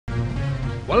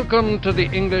Welcome to the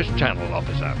English Channel,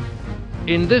 officer.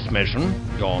 In this mission,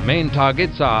 your main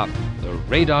targets are the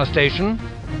radar station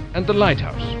and the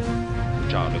lighthouse,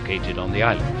 which are located on the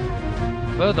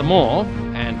island. Furthermore,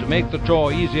 and to make the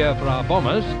chore easier for our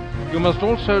bombers, you must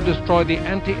also destroy the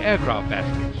anti-aircraft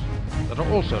batteries that are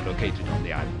also located on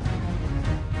the island.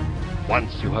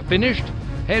 Once you have finished,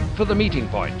 head for the meeting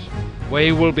point, where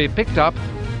you will be picked up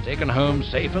and taken home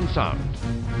safe and sound.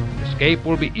 Escape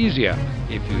will be easier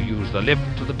if you use the lift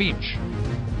to the beach.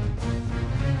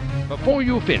 Before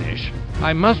you finish,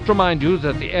 I must remind you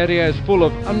that the area is full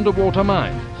of underwater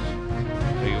mines,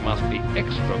 so you must be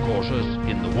extra cautious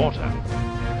in the water.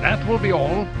 That will be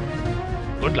all.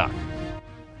 Good luck.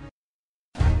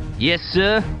 Yes,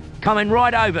 sir. Coming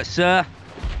right over, sir.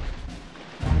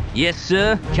 Yes,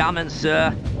 sir. Coming,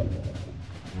 sir.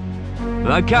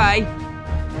 Okay.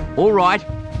 All right.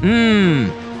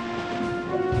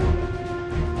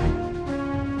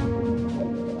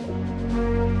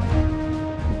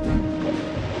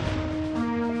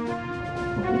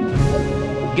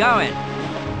 Going.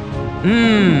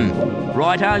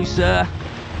 Righto, sir.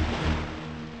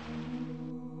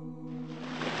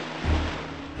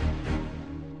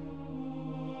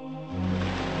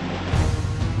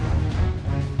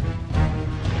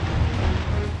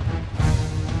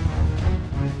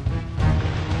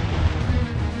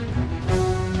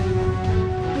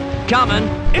 Coming.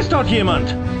 Ist dort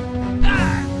jemand?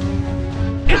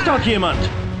 Ist dort jemand?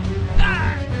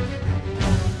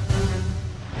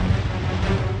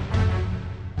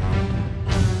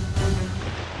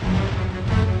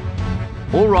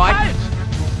 All right.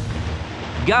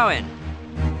 Going.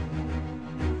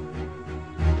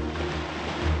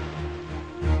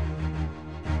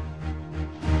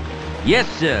 Yes,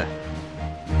 sir.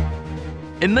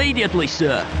 Immediately,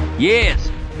 sir. Yes.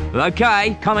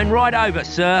 Okay, coming right over,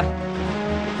 sir.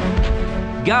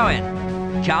 Going.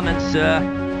 Coming, sir.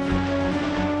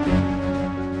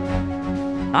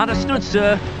 Understood,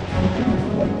 sir.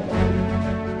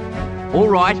 All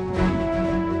right.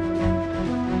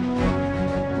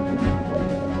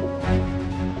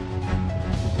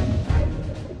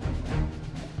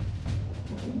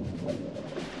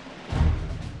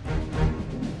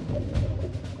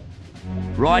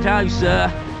 Righto,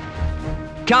 sir.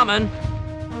 Coming.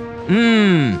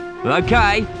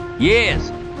 Okay.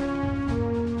 Yes.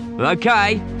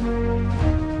 Okay.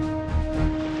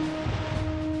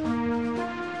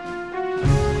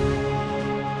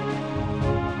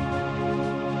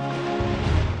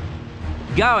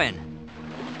 Going.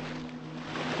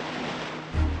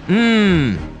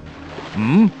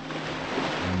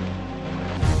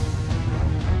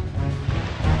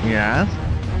 Yes.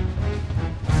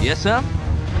 Yes, sir.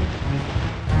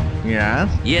 Yes.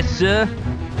 Yes, sir.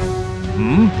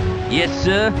 Yes,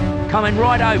 sir. Coming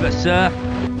right over, sir.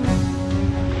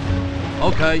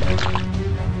 Okay.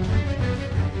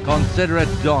 Consider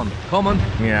it done. Coming.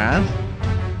 Yes.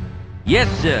 Yes,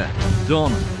 sir.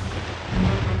 Done.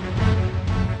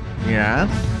 Yes.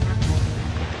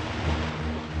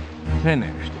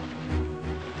 Finished.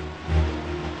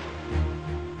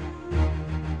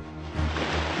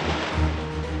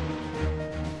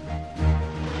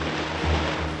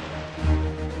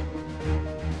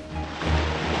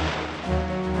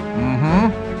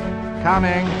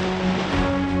 Coming.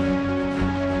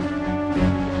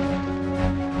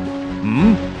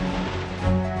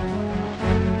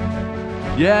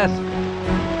 Yes.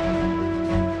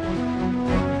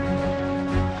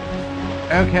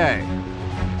 Okay.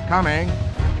 Coming.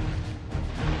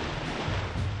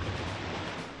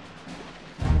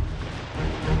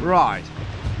 Right.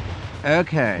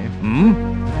 Okay.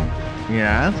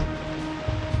 Yes.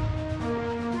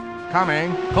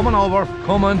 Coming. Coming over.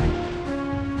 Coming.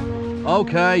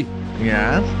 Okay.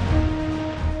 Yes.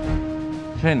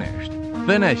 Finished.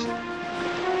 Finished.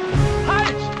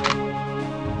 Halt!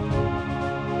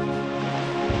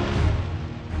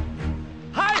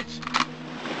 Halt!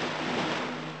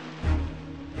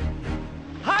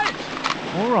 Halt!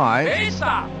 All right. Wer ist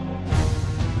da?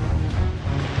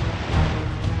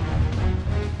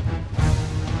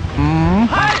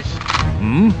 Halt!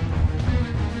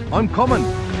 I'm coming.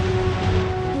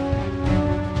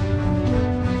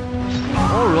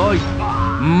 All right.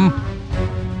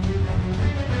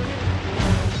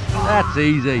 That's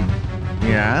easy.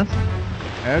 Yes.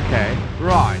 Okay.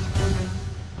 Right.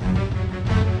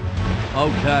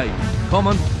 Okay.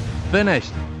 Coming.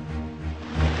 Finished.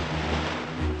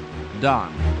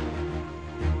 Done.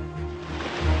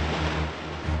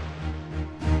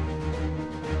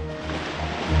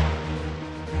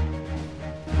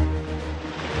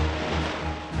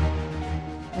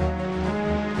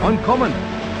 I'm coming.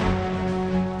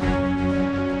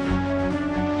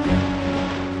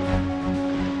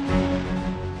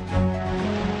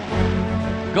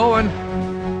 going.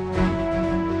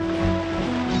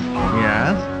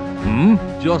 Yes?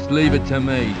 Just leave it to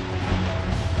me.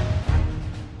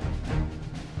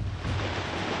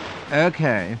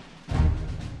 Okay.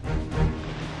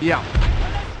 Yeah.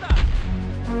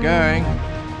 Going.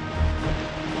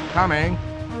 Coming.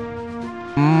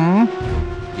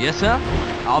 Yes, sir.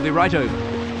 I'll be right over.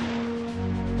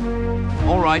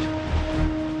 All right.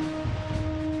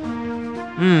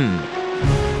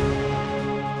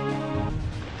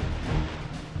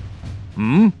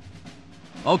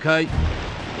 Okay.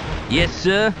 Yes,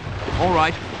 sir. All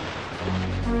right.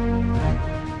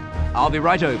 I'll be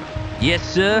right over. Yes,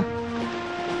 sir.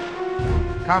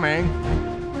 Coming.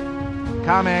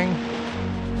 Coming.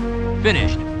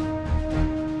 Finished.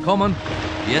 Coming.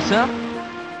 Yes, sir.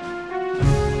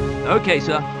 Okay,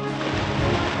 sir.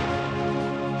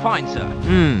 Fine, sir.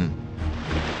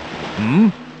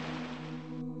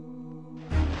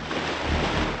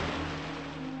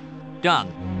 Done.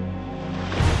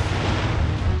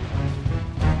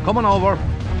 Coming over.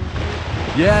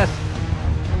 Yes.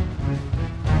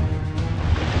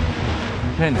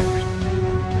 Finished.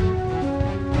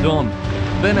 Done.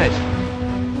 Finished.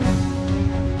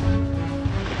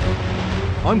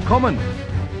 I'm coming.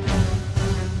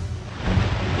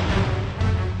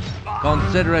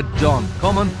 Consider it done.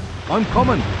 Coming. I'm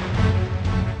coming.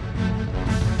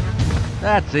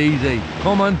 That's easy.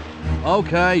 Coming.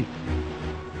 Okay.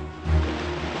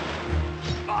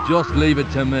 Just leave it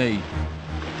to me.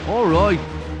 All right.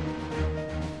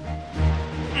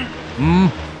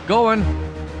 Going.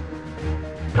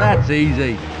 That's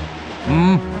easy.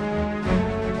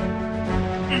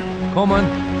 Coming.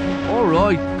 All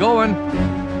right. Going.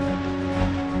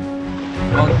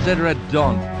 Consider it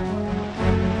done.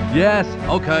 Yes.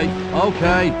 Okay.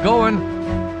 Okay. Going.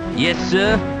 Yes,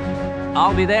 sir.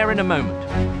 I'll be there in a moment.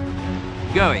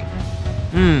 Going.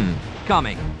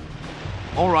 Coming.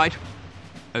 All right.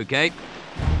 Okay.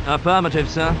 Affirmative,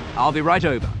 sir. I'll be right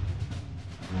over.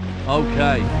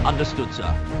 Okay. Understood,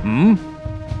 sir.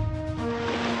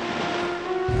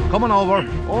 Coming over.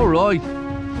 All right.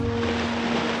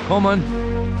 Coming.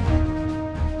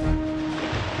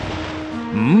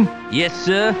 Yes,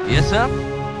 sir. Yes, sir.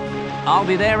 I'll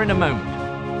be there in a moment.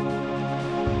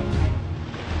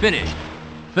 Finished.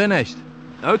 Finished.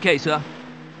 Okay, sir.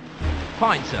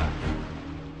 Fine, sir.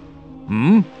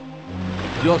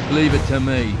 Just leave it to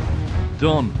me.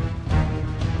 Done.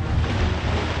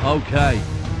 Okay.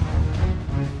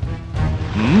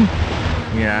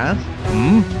 Yes?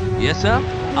 Yes, sir.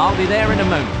 I'll be there in a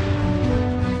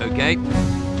moment. Okay.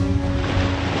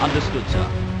 Understood, sir.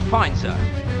 Fine, sir.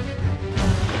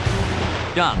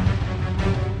 Done.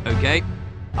 Okay.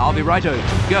 I'll be right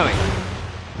over. Going.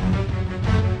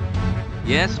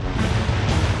 Yes.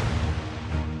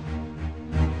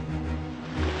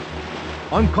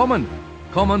 I'm coming.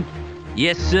 Coming.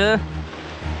 Yes, sir.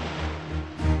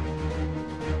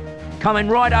 Coming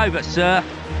right over, sir.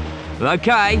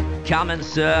 Okay. Coming,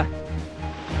 sir.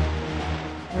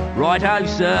 Righto,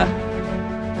 sir.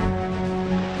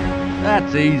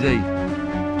 That's easy.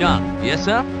 Done. Yes,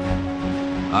 sir.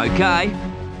 Okay.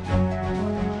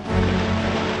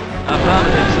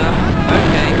 Affirmative, sir.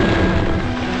 Okay.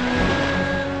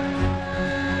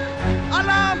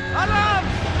 Alarm! Alarm!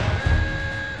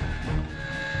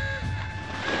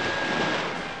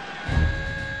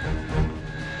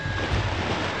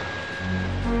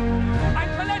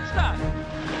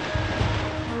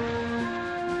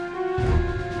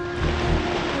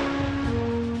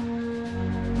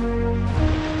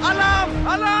 Alarm!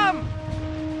 Alarm!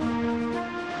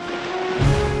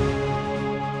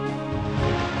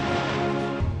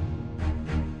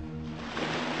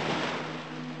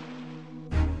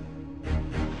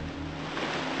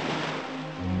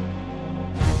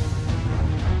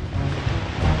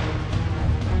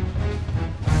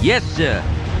 Yes, sir.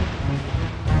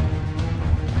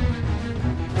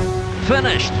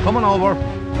 Finished. Coming over.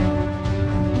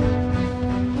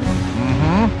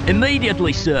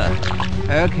 Immediately, sir.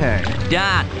 Okay.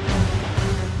 Done.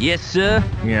 Yes, sir.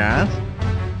 Yes?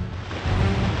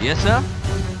 Yes, sir.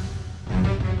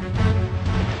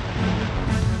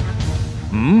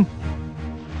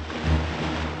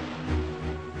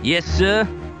 Yes, sir.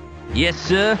 Yes,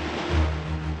 sir.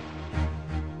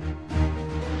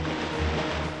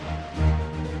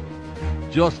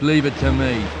 Just leave it to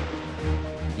me.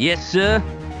 Yes, sir.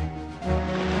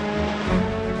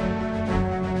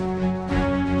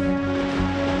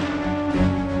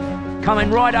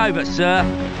 Coming right over, sir.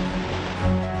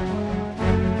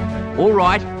 All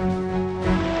right.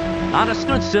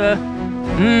 Understood, sir.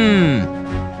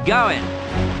 Going.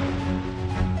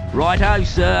 Righto,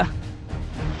 sir.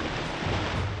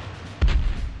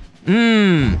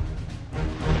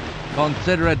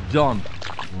 Consider it done.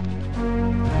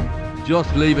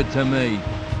 Just leave it to me.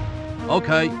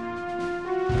 Okay.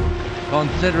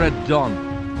 Consider it done.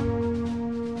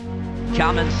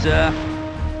 Coming, sir.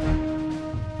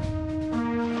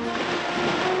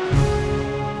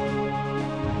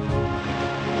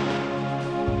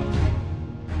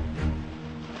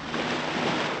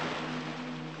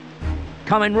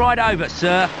 Coming right over,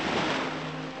 sir.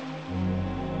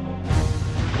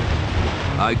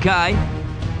 Okay.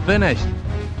 Finished.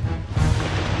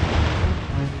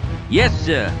 Yes,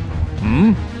 sir.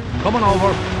 Coming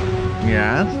over.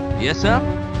 Yes. Yes, sir.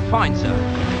 Fine, sir.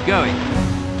 Going.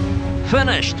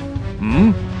 Finished.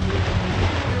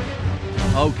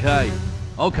 Okay.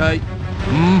 Okay.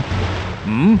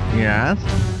 Yes.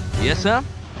 Yes, sir.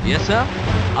 Yes, sir.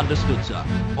 Understood, sir.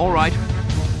 All right.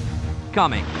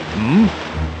 Coming.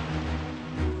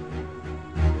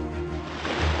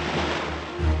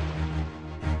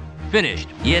 Finished.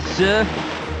 Yes, sir.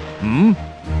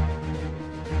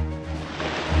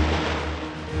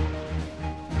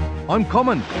 I'm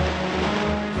coming.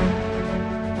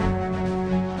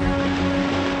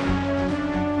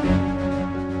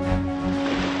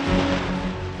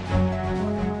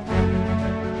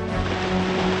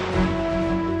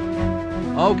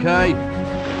 Okay.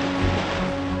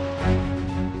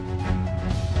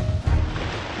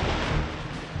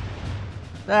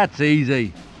 That's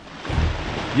easy.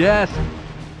 Yes.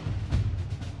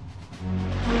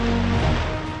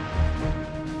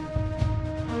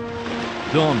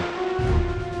 Done.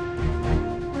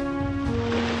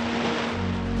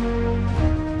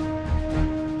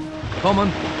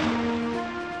 Coming.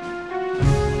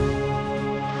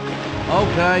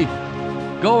 Okay.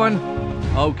 Going.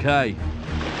 Okay.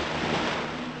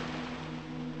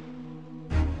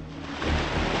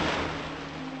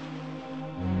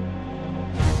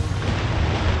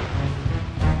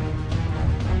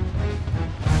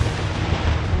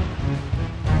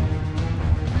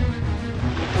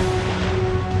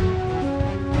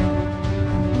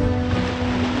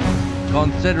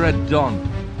 Consider it done.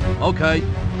 Okay.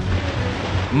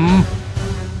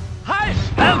 Hi!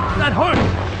 Help! That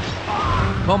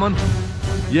hurts! Coming.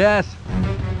 Yes.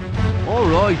 All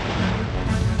right.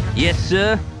 Yes,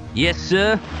 sir. Yes,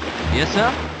 sir. Yes,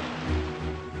 sir.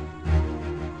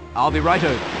 I'll be right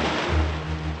over.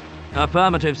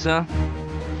 Affirmative, sir.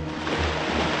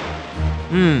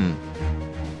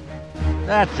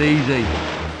 That's easy.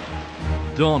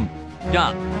 Done.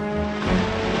 Done.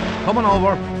 Coming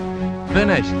over.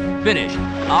 Finished. Finished.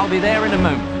 I'll be there in a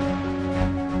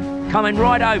moment. Coming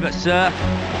right over, sir.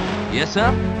 Yes,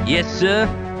 sir. Yes, sir.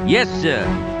 Yes, sir.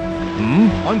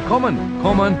 I'm coming.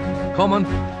 Coming. Coming.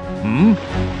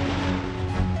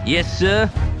 Yes, sir.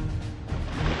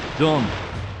 Done.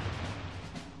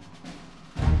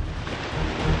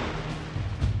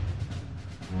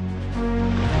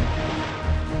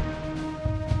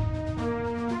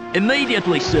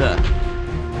 Immediately, sir.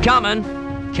 Coming.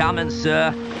 Coming,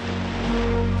 sir.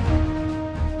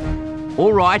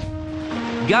 All right.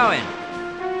 Going.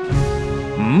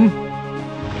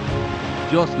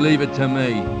 Just leave it to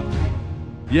me.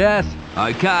 Yes.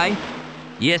 Okay.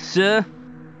 Yes, sir.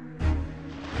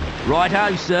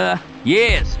 Righto, sir.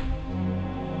 Yes.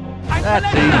 That's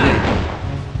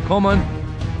easy. Coming.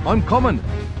 I'm coming.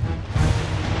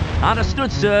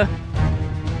 Understood, sir.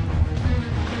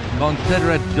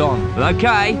 Consider it done.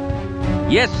 Okay.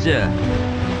 Yes, sir.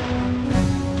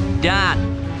 Done.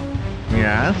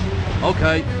 Yes.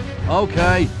 Okay.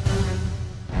 Okay.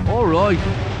 All right.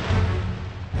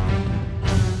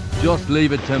 Just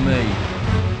leave it to me.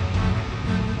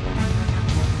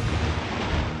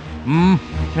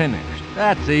 Finished.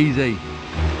 That's easy.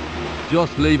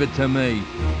 Just leave it to me.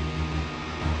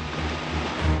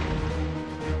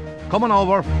 Coming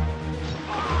over.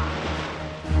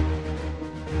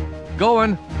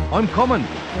 Going. I'm coming.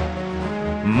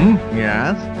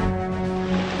 Yes.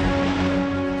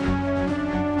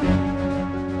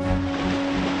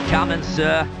 Coming,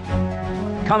 sir.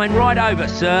 Coming right over,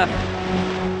 sir.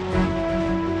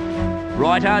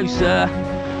 Righto, sir.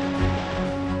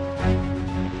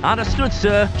 Understood,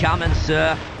 sir. Coming,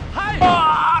 sir. Hi!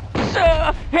 Ah,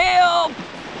 sir! Help!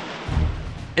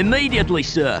 Immediately,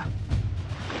 sir.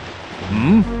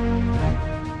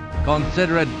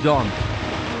 Consider it done.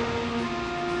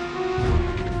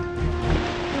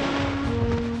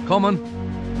 Coming.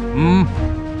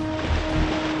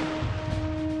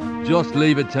 Just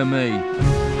leave it to me.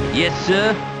 Yes,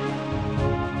 sir.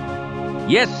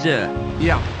 Yes, sir.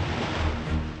 Yeah.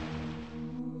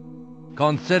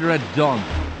 Consider it done.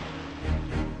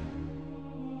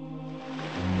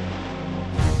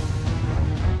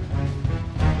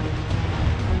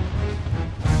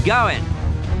 Going.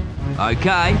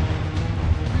 Okay.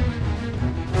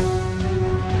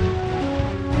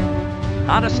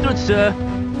 Understood, sir.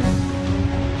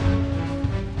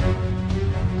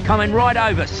 Coming right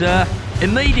over, sir.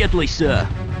 Immediately, sir.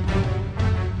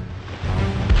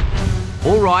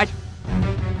 All right.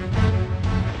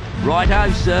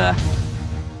 Righto, sir.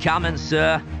 Coming,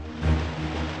 sir.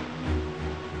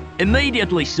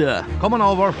 Immediately, sir. Coming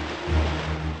over.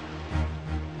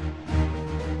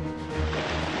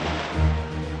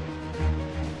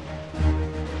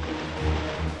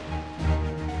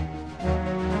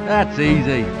 That's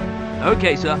easy.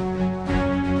 Okay, sir.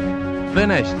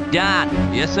 Finished.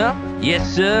 Done. Yes, sir. Yes,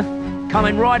 sir.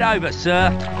 Coming right over,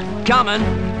 sir. Coming.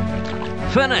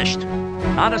 Finished.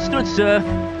 Understood, sir.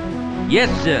 Yes,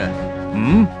 sir.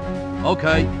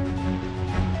 Okay.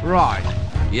 Right.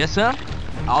 Yes, sir.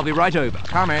 I'll be right over.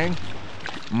 Coming.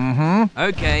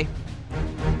 Okay.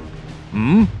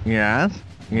 Yes.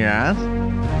 Yes.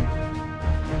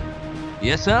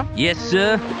 Yes, sir. Yes,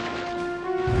 sir.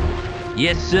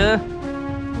 Yes, sir.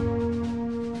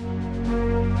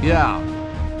 Yeah.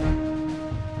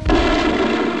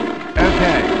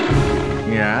 Okay.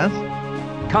 Yes.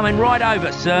 Coming right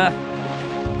over, sir.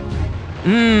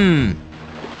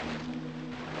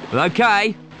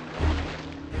 Okay.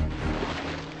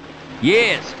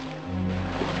 Yes.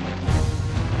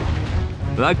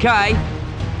 Okay.